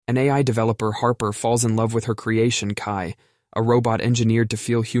An AI developer, Harper, falls in love with her creation, Kai, a robot engineered to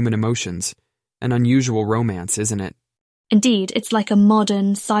feel human emotions. An unusual romance, isn't it? Indeed, it's like a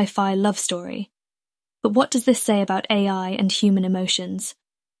modern sci-fi love story. But what does this say about AI and human emotions?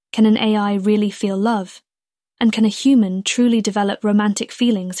 Can an AI really feel love? And can a human truly develop romantic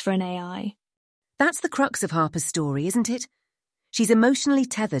feelings for an AI? That's the crux of Harper's story, isn't it? She's emotionally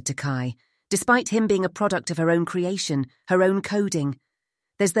tethered to Kai, despite him being a product of her own creation, her own coding.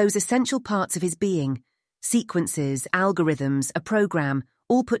 There's those essential parts of his being, sequences, algorithms, a program,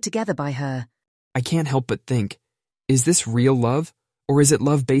 all put together by her. I can't help but think, is this real love? Or is it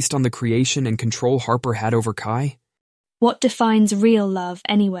love based on the creation and control Harper had over Kai? What defines real love,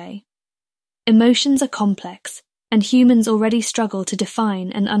 anyway? Emotions are complex, and humans already struggle to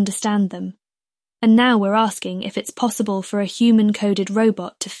define and understand them. And now we're asking if it's possible for a human-coded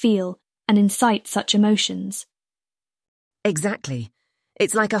robot to feel and incite such emotions. Exactly.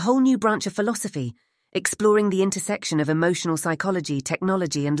 It's like a whole new branch of philosophy, exploring the intersection of emotional psychology,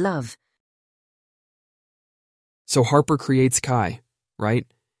 technology, and love. So Harper creates Kai, right?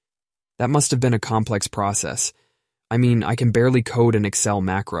 That must have been a complex process. I mean, I can barely code an Excel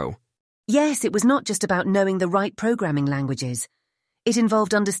macro. Yes, it was not just about knowing the right programming languages. It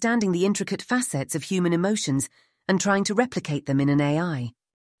involved understanding the intricate facets of human emotions and trying to replicate them in an AI.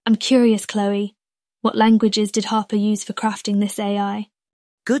 I'm curious, Chloe. What languages did Harper use for crafting this AI?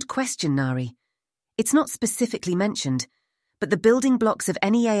 Good question, Nari. It's not specifically mentioned, but the building blocks of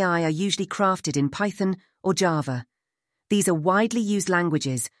any AI are usually crafted in Python or Java. These are widely used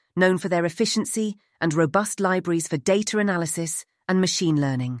languages, known for their efficiency and robust libraries for data analysis and machine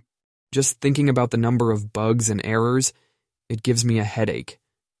learning. Just thinking about the number of bugs and errors, it gives me a headache.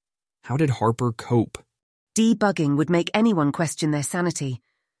 How did Harper cope? Debugging would make anyone question their sanity.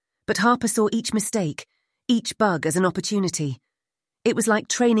 But Harper saw each mistake, each bug as an opportunity. It was like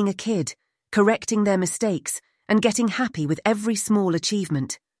training a kid, correcting their mistakes, and getting happy with every small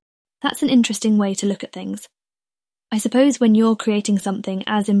achievement. That's an interesting way to look at things. I suppose when you're creating something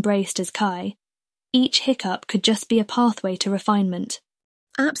as embraced as Kai, each hiccup could just be a pathway to refinement.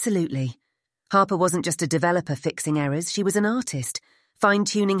 Absolutely. Harper wasn't just a developer fixing errors, she was an artist,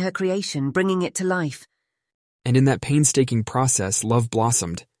 fine-tuning her creation, bringing it to life. And in that painstaking process, love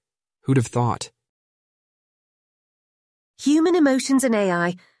blossomed. Who'd have thought? Human emotions and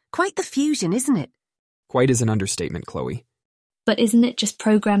AI, quite the fusion, isn't it? Quite is an understatement, Chloe. But isn't it just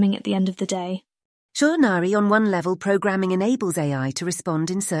programming at the end of the day? Sure, Nari, on one level, programming enables AI to respond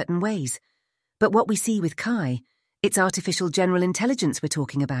in certain ways. But what we see with Kai, it's artificial general intelligence we're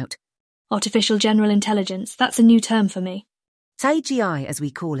talking about. Artificial general intelligence, that's a new term for me. AGI, as we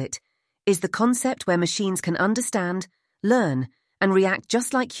call it, is the concept where machines can understand, learn, and react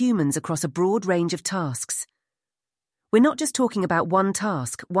just like humans across a broad range of tasks. We're not just talking about one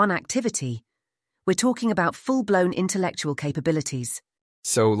task, one activity. We're talking about full-blown intellectual capabilities.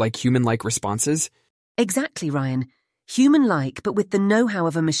 So, like human-like responses? Exactly, Ryan. Human-like, but with the know-how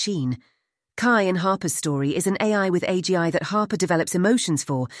of a machine. Kai in Harper's story is an AI with AGI that Harper develops emotions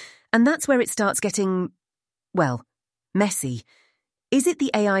for, and that's where it starts getting, well, messy. Is it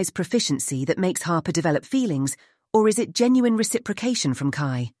the AI's proficiency that makes Harper develop feelings, or is it genuine reciprocation from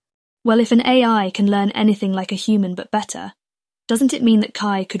Kai? Well, if an AI can learn anything like a human but better, doesn't it mean that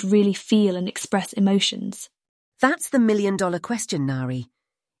Kai could really feel and express emotions? That's the million-dollar question, Nari.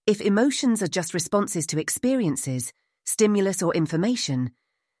 If emotions are just responses to experiences, stimulus or information,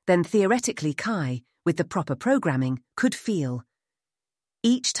 then theoretically Kai, with the proper programming, could feel.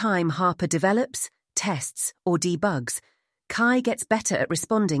 Each time Harper develops, tests, or debugs, Kai gets better at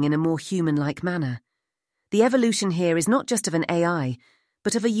responding in a more human-like manner. The evolution here is not just of an AI,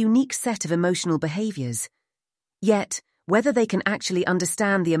 but of a unique set of emotional behaviours. Yet, whether they can actually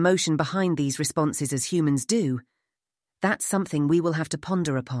understand the emotion behind these responses as humans do, that's something we will have to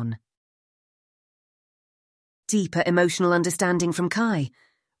ponder upon. Deeper emotional understanding from Kai,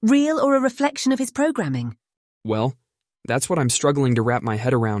 real or a reflection of his programming? Well, that's what I'm struggling to wrap my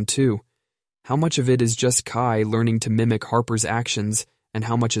head around too. How much of it is just Kai learning to mimic Harper's actions, and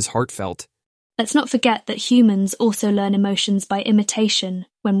how much is heartfelt? Let's not forget that humans also learn emotions by imitation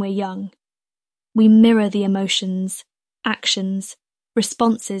when we're young. We mirror the emotions, actions,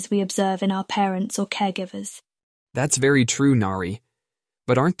 responses we observe in our parents or caregivers. That's very true, Nari.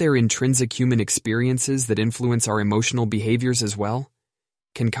 But aren't there intrinsic human experiences that influence our emotional behaviors as well?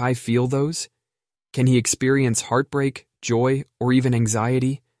 Can Kai feel those? Can he experience heartbreak, joy, or even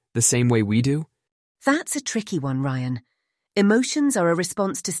anxiety the same way we do? That's a tricky one, Ryan. Emotions are a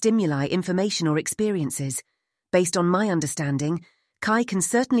response to stimuli, information, or experiences. Based on my understanding, Kai can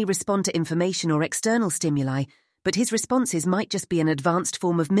certainly respond to information or external stimuli, but his responses might just be an advanced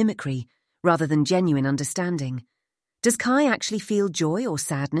form of mimicry rather than genuine understanding. Does Kai actually feel joy or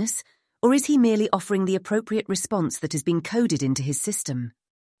sadness, or is he merely offering the appropriate response that has been coded into his system?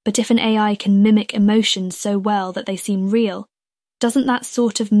 But if an AI can mimic emotions so well that they seem real, doesn't that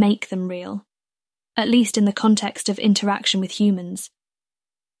sort of make them real? At least in the context of interaction with humans.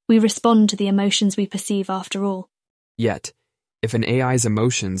 We respond to the emotions we perceive after all. Yet, if an AI's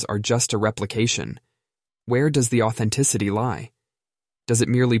emotions are just a replication, where does the authenticity lie? Does it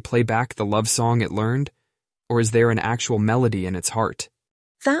merely play back the love song it learned, or is there an actual melody in its heart?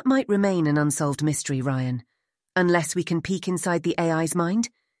 That might remain an unsolved mystery, Ryan, unless we can peek inside the AI's mind,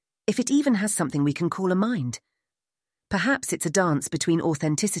 if it even has something we can call a mind. Perhaps it's a dance between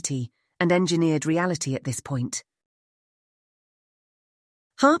authenticity and engineered reality at this point.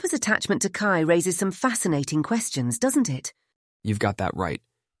 Harper's attachment to Kai raises some fascinating questions, doesn't it? You've got that right.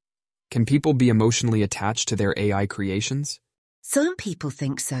 Can people be emotionally attached to their AI creations? Some people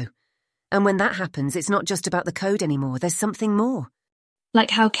think so. And when that happens, it's not just about the code anymore, there's something more.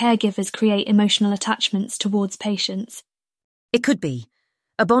 Like how caregivers create emotional attachments towards patients. It could be.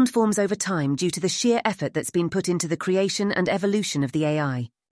 A bond forms over time due to the sheer effort that's been put into the creation and evolution of the AI.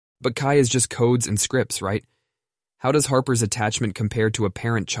 But Kai is just codes and scripts, right? How does Harper's attachment compare to a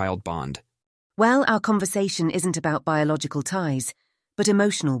parent-child bond? Well, our conversation isn't about biological ties, but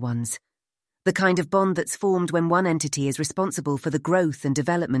emotional ones. The kind of bond that's formed when one entity is responsible for the growth and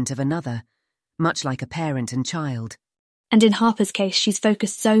development of another, much like a parent and child. And in Harper's case, she's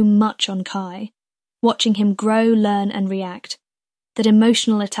focused so much on Kai, watching him grow, learn, and react, that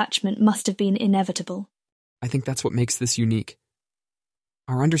emotional attachment must have been inevitable. I think that's what makes this unique.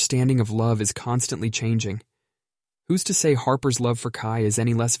 Our understanding of love is constantly changing. Who's to say Harper's love for Kai is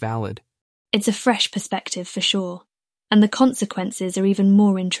any less valid? It's a fresh perspective for sure, and the consequences are even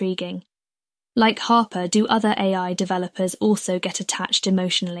more intriguing. Like Harper, do other AI developers also get attached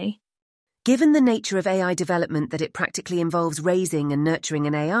emotionally? Given the nature of AI development that it practically involves raising and nurturing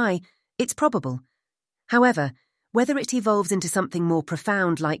an AI, it's probable. However, whether it evolves into something more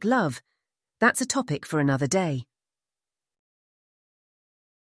profound like love, that's a topic for another day.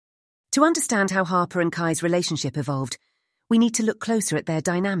 To understand how Harper and Kai's relationship evolved, we need to look closer at their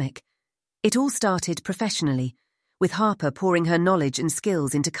dynamic. It all started professionally, with Harper pouring her knowledge and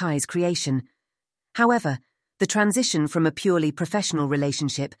skills into Kai's creation. However, the transition from a purely professional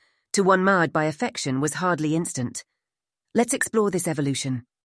relationship to one marred by affection was hardly instant. Let's explore this evolution.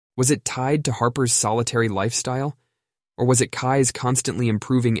 Was it tied to Harper's solitary lifestyle? Or was it Kai's constantly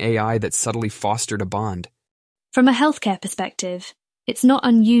improving AI that subtly fostered a bond? From a healthcare perspective, it's not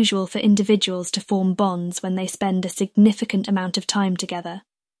unusual for individuals to form bonds when they spend a significant amount of time together.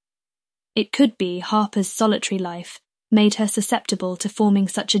 It could be Harper's solitary life made her susceptible to forming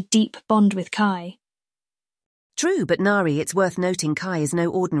such a deep bond with Kai. True, but Nari, it's worth noting Kai is no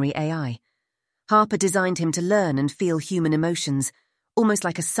ordinary AI. Harper designed him to learn and feel human emotions, almost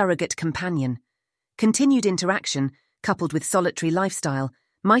like a surrogate companion. Continued interaction, coupled with solitary lifestyle,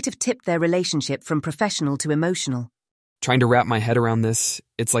 might have tipped their relationship from professional to emotional. Trying to wrap my head around this,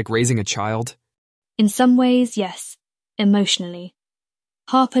 it's like raising a child. In some ways, yes, emotionally.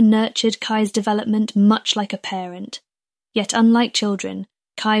 Harper nurtured Kai's development much like a parent. Yet unlike children,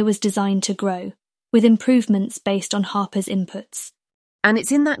 Kai was designed to grow, with improvements based on Harper's inputs. And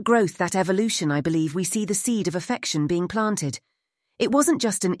it's in that growth, that evolution, I believe, we see the seed of affection being planted. It wasn't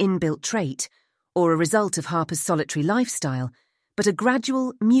just an inbuilt trait, or a result of Harper's solitary lifestyle, but a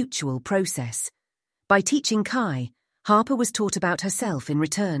gradual, mutual process. By teaching Kai, Harper was taught about herself in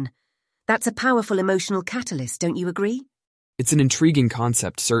return. That's a powerful emotional catalyst, don't you agree? It's an intriguing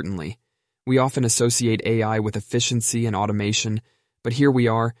concept, certainly. We often associate AI with efficiency and automation, but here we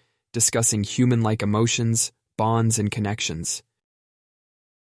are, discussing human-like emotions, bonds, and connections.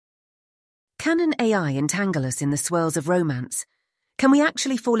 Can an AI entangle us in the swirls of romance? Can we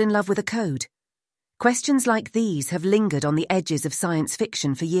actually fall in love with a code? Questions like these have lingered on the edges of science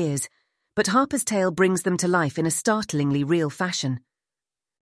fiction for years, but Harper's tale brings them to life in a startlingly real fashion.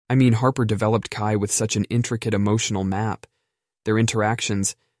 I mean, Harper developed Kai with such an intricate emotional map. Their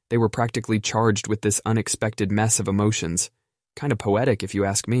interactions, they were practically charged with this unexpected mess of emotions. Kind of poetic, if you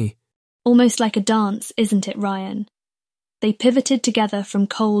ask me. Almost like a dance, isn't it, Ryan? They pivoted together from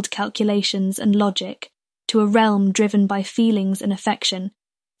cold calculations and logic to a realm driven by feelings and affection,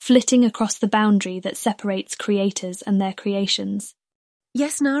 flitting across the boundary that separates creators and their creations.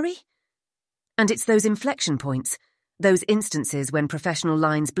 Yes, Nari? And it's those inflection points, those instances when professional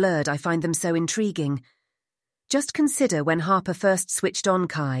lines blurred, I find them so intriguing. Just consider when Harper first switched on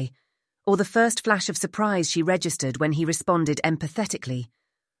Kai, or the first flash of surprise she registered when he responded empathetically,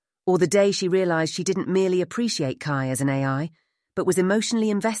 Or the day she realized she didn't merely appreciate Kai as an AI, but was emotionally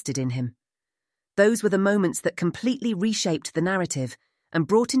invested in him. Those were the moments that completely reshaped the narrative and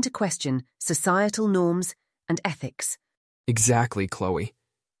brought into question societal norms and ethics. Exactly, Chloe.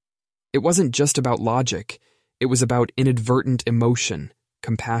 It wasn't just about logic. It was about inadvertent emotion,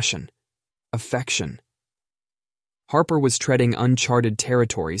 compassion, affection. Harper was treading uncharted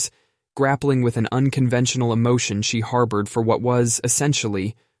territories, grappling with an unconventional emotion she harbored for what was,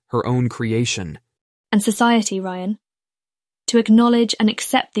 essentially, her own creation. And society, Ryan. To acknowledge and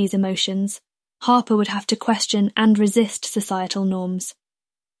accept these emotions, Harper would have to question and resist societal norms.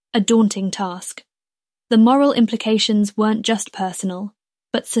 A daunting task. The moral implications weren't just personal,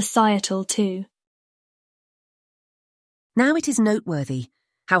 but societal too. Now it is noteworthy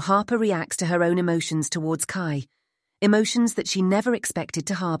how Harper reacts to her own emotions towards Kai, emotions that she never expected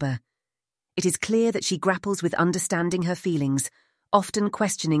to harbour. It is clear that she grapples with understanding her feelings, often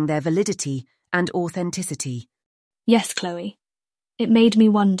questioning their validity and authenticity. Yes, Chloe. It made me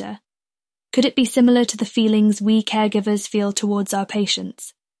wonder, could it be similar to the feelings we caregivers feel towards our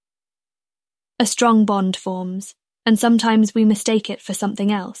patients? A strong bond forms, and sometimes we mistake it for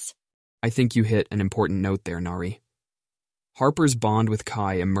something else. I think you hit an important note there, Nari. Harper's bond with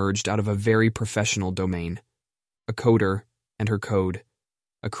Kai emerged out of a very professional domain. A coder and her code,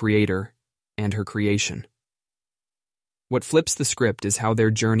 a creator and her creation. What flips the script is how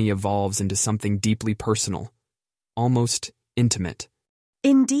their journey evolves into something deeply personal, almost intimate.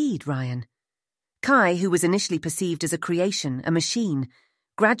 Indeed, Ryan. Kai, who was initially perceived as a creation, a machine,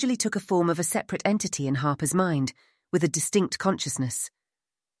 gradually took a form of a separate entity in Harper's mind, with a distinct consciousness.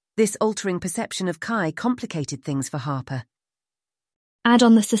 This altering perception of Kai complicated things for Harper. Add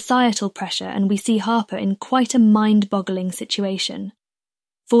on the societal pressure and we see Harper in quite a mind-boggling situation.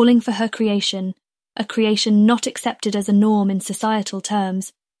 Falling for her creation, a creation not accepted as a norm in societal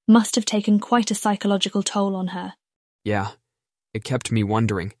terms, must have taken quite a psychological toll on her. Yeah, it kept me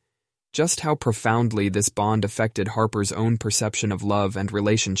wondering just how profoundly this bond affected Harper's own perception of love and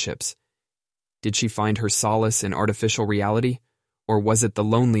relationships. Did she find her solace in artificial reality, or was it the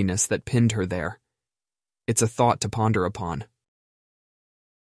loneliness that pinned her there? It's a thought to ponder upon.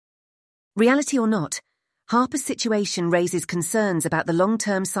 Reality or not, Harper's situation raises concerns about the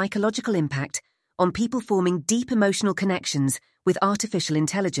long-term psychological impact on people forming deep emotional connections with artificial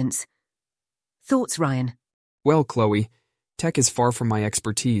intelligence. Thoughts, Ryan? Well, Chloe, tech is far from my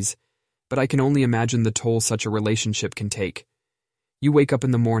expertise, but I can only imagine the toll such a relationship can take. You wake up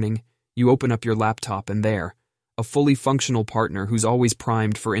in the morning, you open up your laptop, and there, a fully functional partner who's always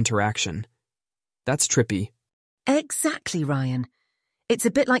primed for interaction. That's trippy. Exactly, Ryan. It's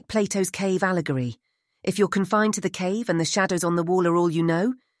a bit like Plato's cave allegory. If you're confined to the cave and the shadows on the wall are all you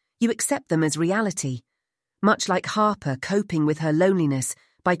know, you accept them as reality. Much like Harper coping with her loneliness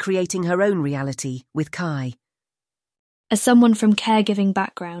by creating her own reality with Kai. As someone from caregiving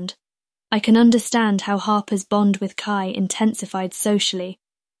background, I can understand how Harper's bond with Kai intensified socially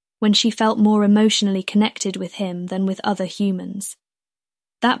when she felt more emotionally connected with him than with other humans.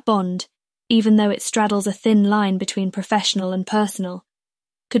 That bond, even though it straddles a thin line between professional and personal,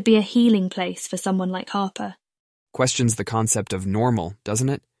 could be a healing place for someone like Harper. Questions the concept of normal, doesn't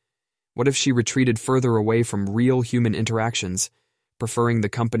it? What if she retreated further away from real human interactions, preferring the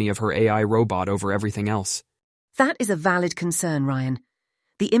company of her AI robot over everything else? That is a valid concern, Ryan.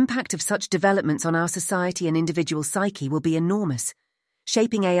 The impact of such developments on our society and individual psyche will be enormous.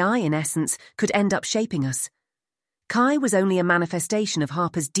 Shaping AI, in essence, could end up shaping us. Kai was only a manifestation of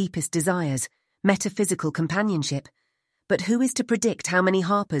Harper's deepest desires, metaphysical companionship. But who is to predict how many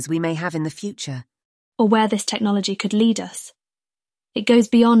Harpers we may have in the future? Or where this technology could lead us. It goes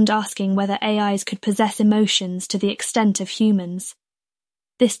beyond asking whether AIs could possess emotions to the extent of humans.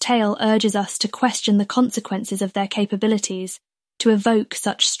 This tale urges us to question the consequences of their capabilities to evoke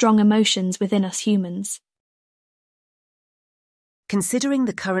such strong emotions within us humans. Considering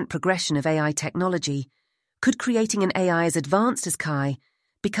the current progression of AI technology, could creating an AI as advanced as Kai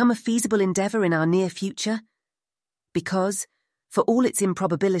become a feasible endeavour in our near future? Because, for all its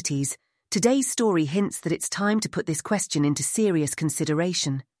improbabilities, today's story hints that it's time to put this question into serious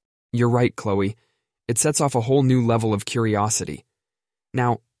consideration. You're right, Chloe. It sets off a whole new level of curiosity.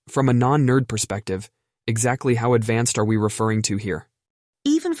 Now, from a non-nerd perspective, exactly how advanced are we referring to here?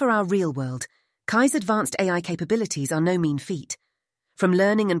 Even for our real world, Kai's advanced AI capabilities are no mean feat. From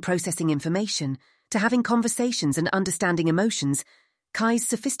learning and processing information to having conversations and understanding emotions, Kai's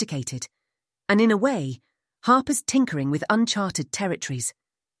sophisticated. And in a way, Harper's tinkering with uncharted territories.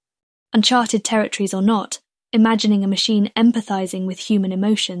 Uncharted territories or not, imagining a machine empathizing with human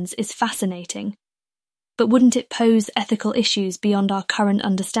emotions is fascinating. but wouldn't it pose ethical issues beyond our current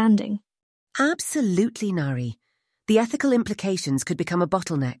understanding? Absolutely, Nari. The ethical implications could become a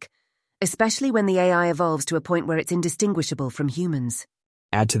bottleneck, especially when the AI evolves to a point where it's indistinguishable from humans.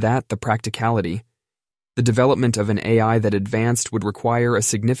 Add to that the practicality. The development of an AI that advanced would require a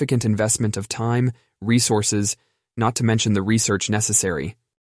significant investment of time, resources, not to mention the research necessary.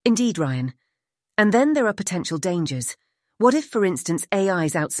 Indeed, Ryan. And then there are potential dangers. What if, for instance,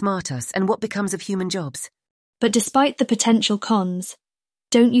 AIs outsmart us, and what becomes of human jobs? But despite the potential cons,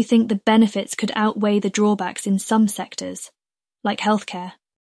 don't you think the benefits could outweigh the drawbacks in some sectors, like healthcare?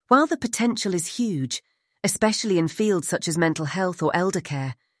 While the potential is huge, especially in fields such as mental health or elder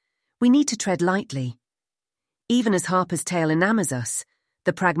care, we need to tread lightly. Even as Harper's tale enamors us,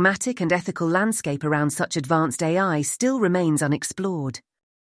 the pragmatic and ethical landscape around such advanced AI still remains unexplored.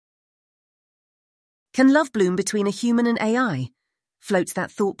 Can love bloom between a human and AI? Floats that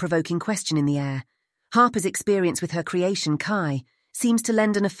thought-provoking question in the air. Harper's experience with her creation, Kai, seems to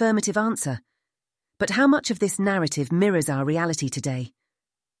lend an affirmative answer. But how much of this narrative mirrors our reality today?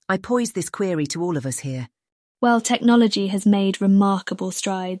 I pose this query to all of us here. Well, technology has made remarkable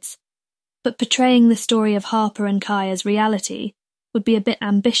strides. But portraying the story of Harper and Kai as reality would be a bit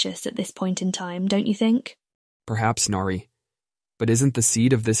ambitious at this point in time, don't you think? Perhaps, Nari. But isn't the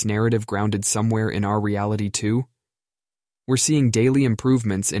seed of this narrative grounded somewhere in our reality too? We're seeing daily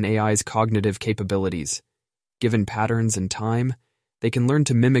improvements in AI's cognitive capabilities. Given patterns and time, they can learn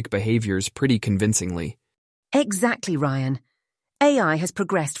to mimic behaviors pretty convincingly. Exactly, Ryan. AI has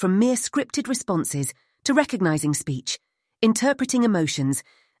progressed from mere scripted responses to recognizing speech, interpreting emotions,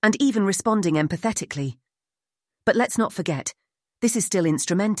 and even responding empathetically. But let's not forget, this is still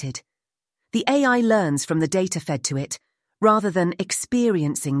instrumented. The AI learns from the data fed to it, rather than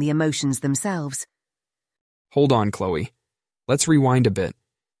experiencing the emotions themselves. Hold on, Chloe. Let's rewind a bit.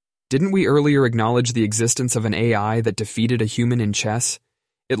 Didn't we earlier acknowledge the existence of an AI that defeated a human in chess?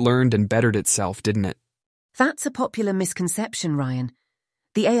 It learned and bettered itself, didn't it? That's a popular misconception, Ryan.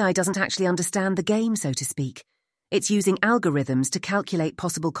 The AI doesn't actually understand the game, so to speak. It's using algorithms to calculate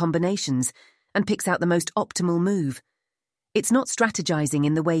possible combinations and picks out the most optimal move. It's not strategizing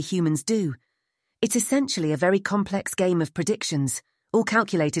in the way humans do. It's essentially a very complex game of predictions, all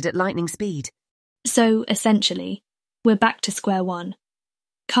calculated at lightning speed. So, essentially, we're back to square one.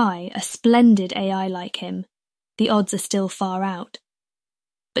 Kai, a splendid AI like him, the odds are still far out.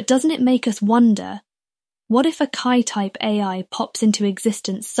 But doesn't it make us wonder, what if a Kai-type AI pops into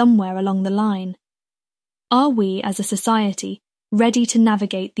existence somewhere along the line? Are we, as a society, ready to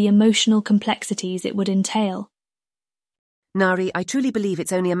navigate the emotional complexities it would entail? Nari, I truly believe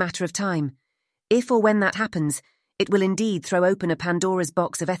it's only a matter of time. If or when that happens, it will indeed throw open a Pandora's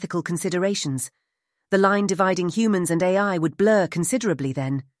box of ethical considerations. The line dividing humans and AI would blur considerably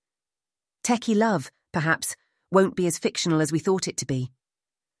then. Techie love, perhaps, won't be as fictional as we thought it to be.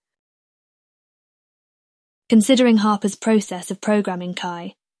 Considering Harper's process of programming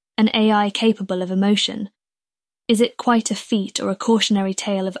Kai, an AI capable of emotion, is it quite a feat or a cautionary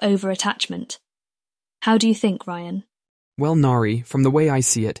tale of over-attachment? How do you think, Ryan? Well, Nari, from the way I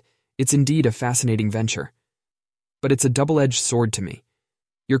see it, it's indeed a fascinating venture. But it's a double-edged sword to me.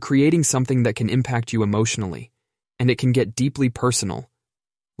 You're creating something that can impact you emotionally, and it can get deeply personal,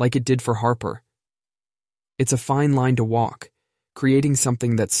 like it did for Harper. It's a fine line to walk, creating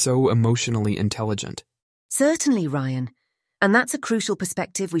something that's so emotionally intelligent. Certainly, Ryan. And that's a crucial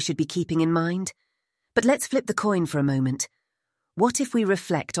perspective we should be keeping in mind. But let's flip the coin for a moment. What if we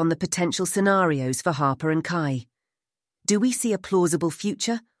reflect on the potential scenarios for Harper and Kai? Do we see a plausible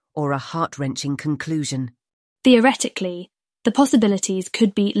future or a heart-wrenching conclusion? Theoretically, the possibilities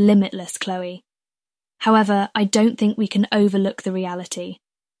could be limitless, Chloe. However, I don't think we can overlook the reality.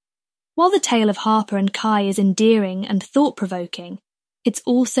 While the tale of Harper and Kai is endearing and thought-provoking, it's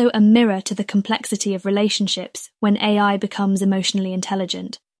also a mirror to the complexity of relationships when AI becomes emotionally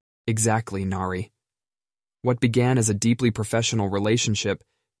intelligent. Exactly, Nari. What began as a deeply professional relationship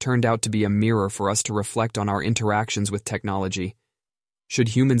turned out to be a mirror for us to reflect on our interactions with technology. Should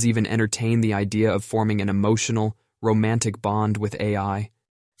humans even entertain the idea of forming an emotional, romantic bond with AI?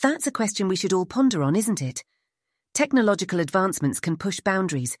 That's a question we should all ponder on, isn't it? Technological advancements can push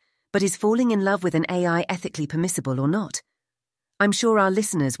boundaries, but is falling in love with an AI ethically permissible or not? I'm sure our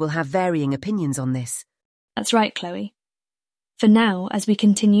listeners will have varying opinions on this. That's right, Chloe. For now, as we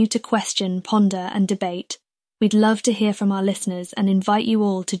continue to question, ponder, and debate, we'd love to hear from our listeners and invite you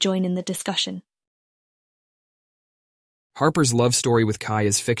all to join in the discussion. Harper's love story with Kai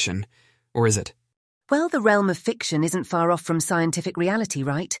is fiction, or is it? Well, the realm of fiction isn't far off from scientific reality,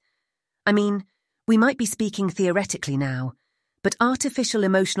 right? I mean, we might be speaking theoretically now, But artificial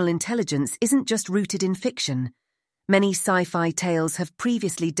emotional intelligence isn't just rooted in fiction. Many sci-fi tales have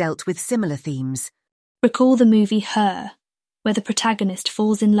previously dealt with similar themes. Recall the movie Her, where the protagonist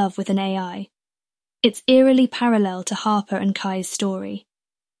falls in love with an AI. It's eerily parallel to Harper and Kai's story.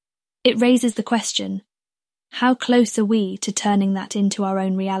 It raises the question, how close are we to turning that into our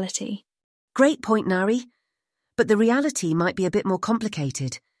own reality? Great point, Nari. But the reality might be a bit more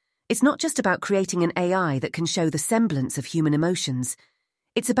complicated. It's not just about creating an AI that can show the semblance of human emotions.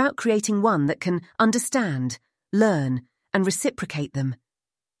 It's about creating one that can understand, learn, and reciprocate them.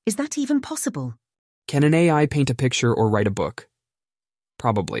 Is that even possible? Can an AI paint a picture or write a book?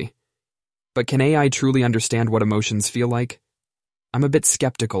 Probably. But can AI truly understand what emotions feel like? I'm a bit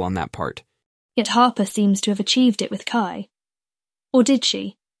skeptical on that part. Yet Harper seems to have achieved it with Kai. Or did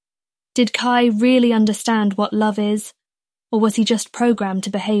she? Did Kai really understand what love is? Or was he just programmed to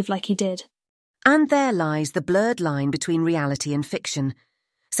behave like he did? And there lies the blurred line between reality and fiction.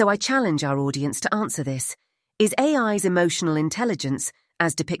 So I challenge our audience to answer this. Is AI's emotional intelligence,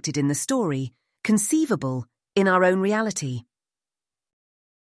 as depicted in the story, conceivable in our own reality?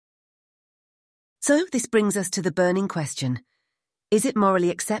 So this brings us to the burning question. Is it morally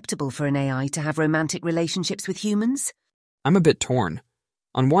acceptable for an AI to have romantic relationships with humans? I'm a bit torn.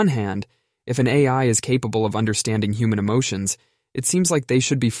 On one hand, if an AI is capable of understanding human emotions, it seems like they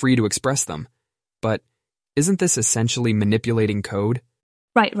should be free to express them. But isn't this essentially manipulating code?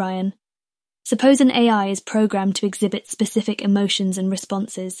 Right, Ryan. Suppose an AI is programmed to exhibit specific emotions and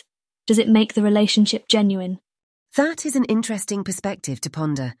responses. Does it make the relationship genuine? That is an interesting perspective to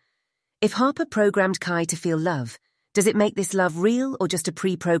ponder. If Harper programmed Kai to feel love, does it make this love real or just a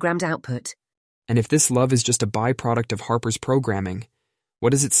pre-programmed output? And if this love is just a byproduct of Harper's programming,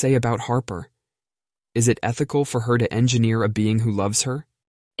 what does it say about Harper? Is it ethical for her to engineer a being who loves her?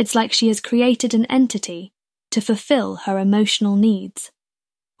 It's like she has created an entity to fulfill her emotional needs,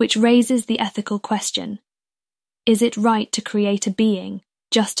 which raises the ethical question. Is it right to create a being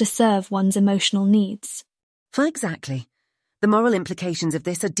just to serve one's emotional needs? Exactly. The moral implications of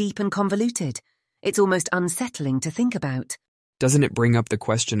this are deep and convoluted. It's almost unsettling to think about. Doesn't it bring up the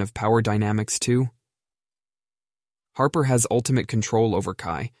question of power dynamics too? Harper has ultimate control over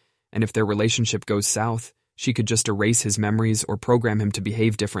Kai, and if their relationship goes south, she could just erase his memories or program him to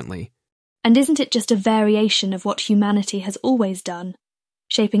behave differently. And isn't it just a variation of what humanity has always done,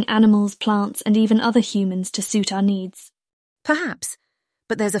 shaping animals, plants, and even other humans to suit our needs? Perhaps,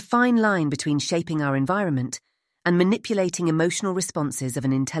 but there's a fine line between shaping our environment and manipulating emotional responses of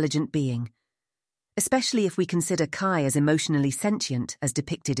an intelligent being, especially if we consider Kai as emotionally sentient as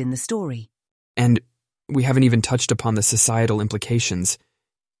depicted in the story. And we haven't even touched upon the societal implications.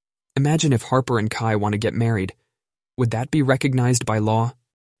 Imagine if Harper and Kai want to get married. Would that be recognized by law?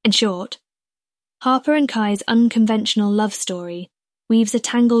 In short, Harper and Kai's unconventional love story weaves a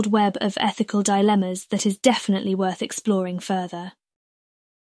tangled web of ethical dilemmas that is definitely worth exploring further.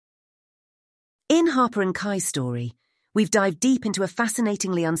 In Harper and Kai's story, we've dived deep into a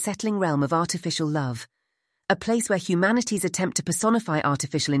fascinatingly unsettling realm of artificial love, a place where humanity's attempt to personify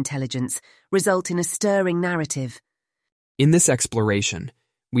artificial intelligence result in a stirring narrative. In this exploration,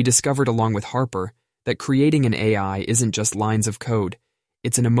 we discovered along with Harper that creating an AI isn't just lines of code,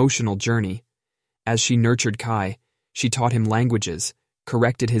 it's an emotional journey. As she nurtured Kai, she taught him languages,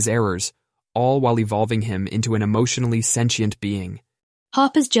 corrected his errors, all while evolving him into an emotionally sentient being.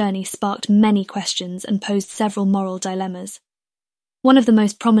 Harper's journey sparked many questions and posed several moral dilemmas. One of the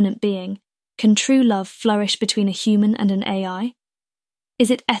most prominent being, can true love flourish between a human and an AI? Is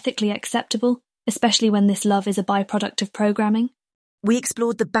it ethically acceptable, especially when this love is a byproduct of programming? We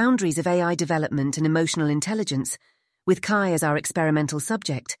explored the boundaries of AI development and emotional intelligence, with Kai as our experimental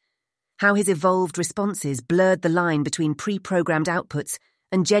subject, how his evolved responses blurred the line between pre-programmed outputs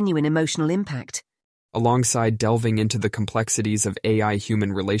and genuine emotional impact. Alongside delving into the complexities of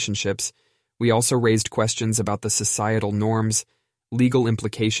AI-human relationships, we also raised questions about the societal norms, legal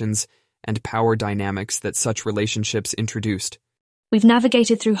implications, and power dynamics that such relationships introduced. We've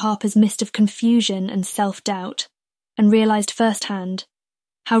navigated through Harper's mist of confusion and self-doubt, and realized firsthand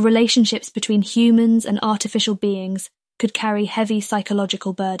how relationships between humans and artificial beings could carry heavy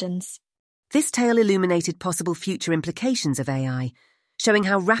psychological burdens. This tale illuminated possible future implications of AI, showing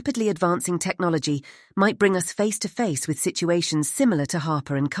how rapidly advancing technology might bring us face-to-face with situations similar to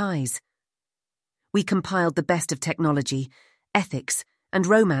Harper and Kai's. We compiled the best of technology, ethics, and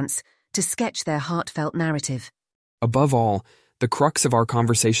romance to sketch their heartfelt narrative. Above all, the crux of our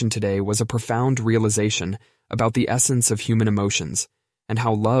conversation today was a profound realization about the essence of human emotions, and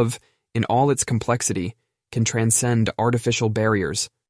how love, in all its complexity, can transcend artificial barriers.